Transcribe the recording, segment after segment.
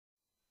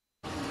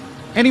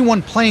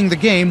Anyone playing the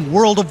game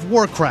World of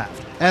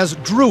Warcraft, as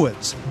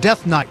druids,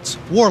 death knights,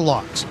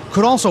 warlocks,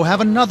 could also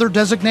have another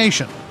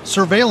designation: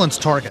 surveillance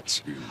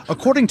targets.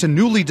 According to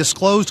newly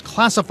disclosed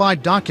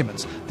classified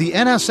documents, the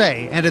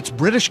NSA and its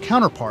British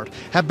counterpart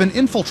have been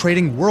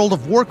infiltrating World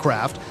of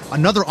Warcraft,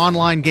 another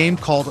online game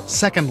called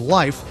Second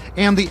Life,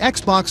 and the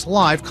Xbox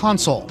Live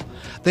console.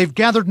 They've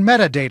gathered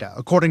metadata,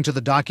 according to the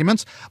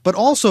documents, but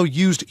also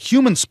used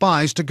human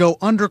spies to go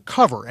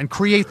undercover and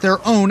create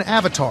their own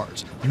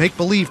avatars,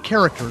 make-believe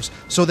characters,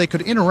 so they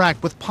could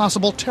interact with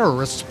possible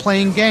terrorists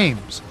playing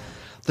games.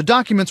 The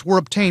documents were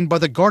obtained by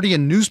the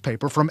Guardian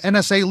newspaper from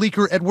NSA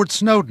leaker Edward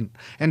Snowden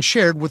and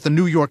shared with the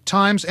New York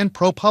Times and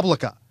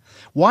ProPublica.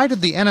 Why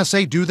did the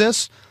NSA do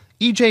this?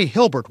 E.J.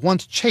 Hilbert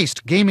once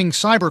chased gaming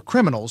cyber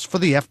criminals for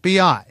the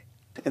FBI.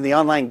 In the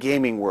online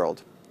gaming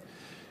world,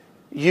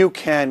 you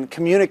can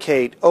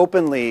communicate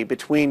openly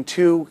between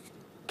two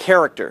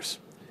characters,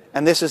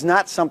 and this is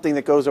not something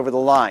that goes over the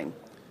line.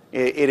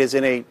 It's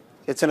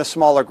in a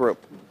smaller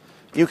group.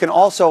 You can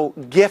also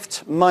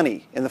gift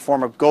money in the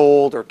form of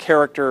gold or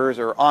characters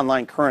or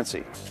online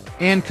currency.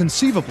 And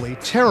conceivably,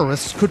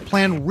 terrorists could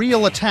plan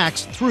real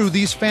attacks through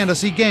these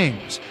fantasy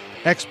games.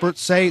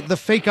 Experts say the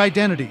fake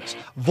identities,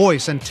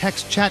 voice and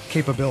text chat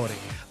capability,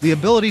 the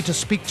ability to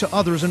speak to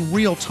others in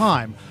real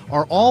time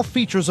are all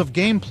features of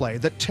gameplay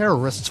that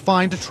terrorists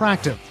find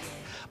attractive.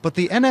 But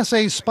the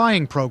NSA's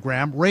spying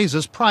program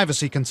raises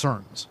privacy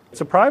concerns. It's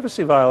a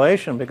privacy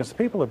violation because the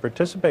people who are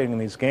participating in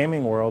these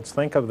gaming worlds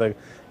think of the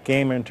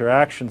game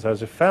interactions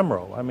as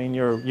ephemeral. I mean,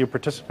 you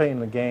participate in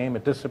the game,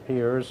 it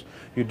disappears,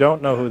 you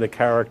don't know who the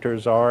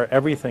characters are,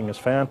 everything is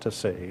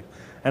fantasy.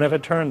 And if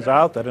it turns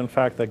out that, in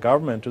fact, the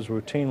government is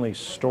routinely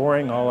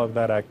storing all of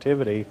that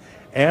activity,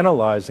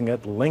 analyzing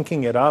it,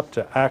 linking it up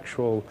to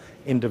actual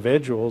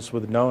individuals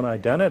with known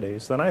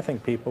identities, then I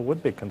think people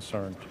would be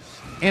concerned.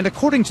 And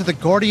according to The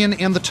Guardian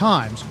and The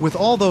Times, with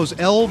all those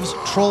elves,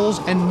 trolls,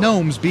 and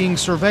gnomes being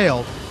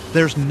surveilled,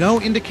 there's no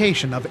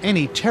indication of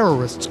any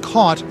terrorists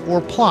caught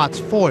or plots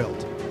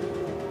foiled.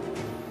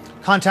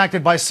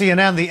 Contacted by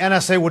CNN, the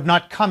NSA would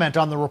not comment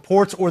on the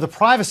reports or the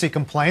privacy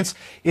complaints.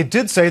 It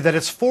did say that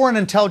its foreign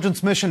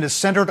intelligence mission is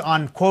centered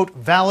on, quote,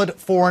 valid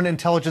foreign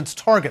intelligence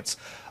targets.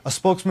 A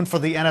spokesman for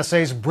the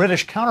NSA's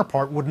British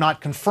counterpart would not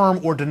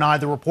confirm or deny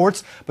the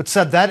reports, but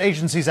said that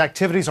agency's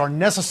activities are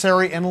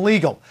necessary and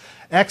legal.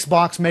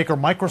 Xbox maker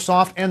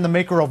Microsoft and the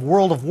maker of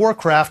World of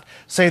Warcraft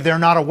say they're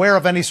not aware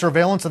of any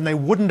surveillance and they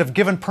wouldn't have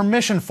given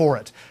permission for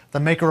it. The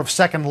maker of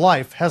Second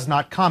Life has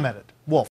not commented. Wolf.